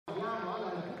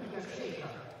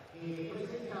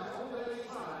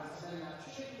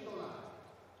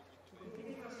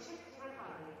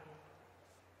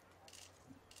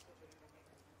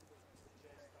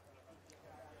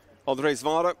Ondřej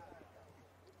Zvára,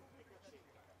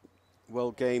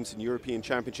 World Games and European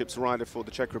Championships rider for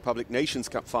the Czech Republic, Nations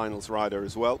Cup finals rider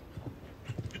as well.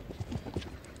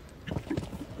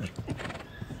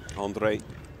 Ondřej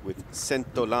with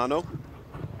Cento Lano.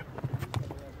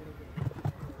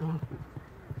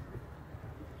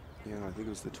 Yeah, I think it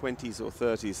was the 20s or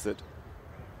 30s that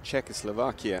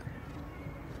Czechoslovakia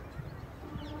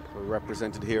were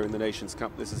represented here in the Nations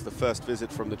Cup. This is the first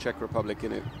visit from the Czech Republic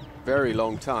in a very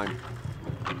long time.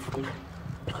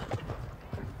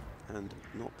 And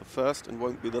not the first and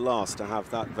won't be the last to have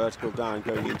that vertical down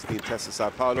going into the Intesa Sao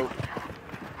Paulo.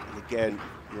 And again,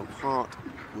 your heart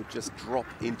would just drop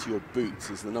into your boots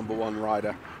as the #1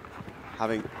 rider,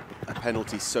 having a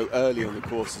penalty so early on the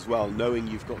course as well, knowing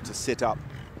you've got to sit up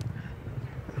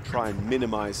and try and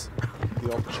minimize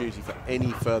the opportunity for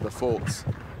any further faults.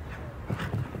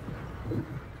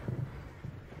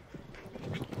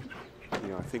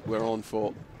 Yeah, I think we're on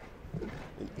for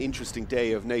an interesting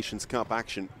day of Nations Cup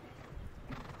action,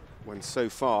 when so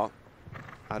far,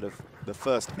 out of the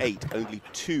first 8, only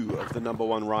 2 of the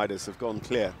 #1 riders have gone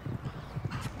clear.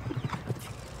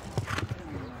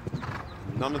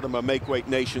 None of them are make-weight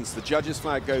nations. The judges'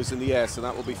 flag goes in the air, so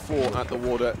that will be 4 at the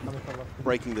water,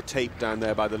 breaking the tape down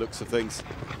there by the looks of things,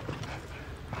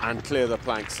 and clear the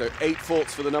plank. So 8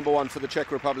 faults for the #1 for the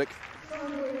Czech Republic.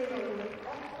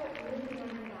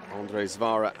 Ondřej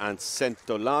Zvára and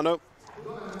Cento Lano.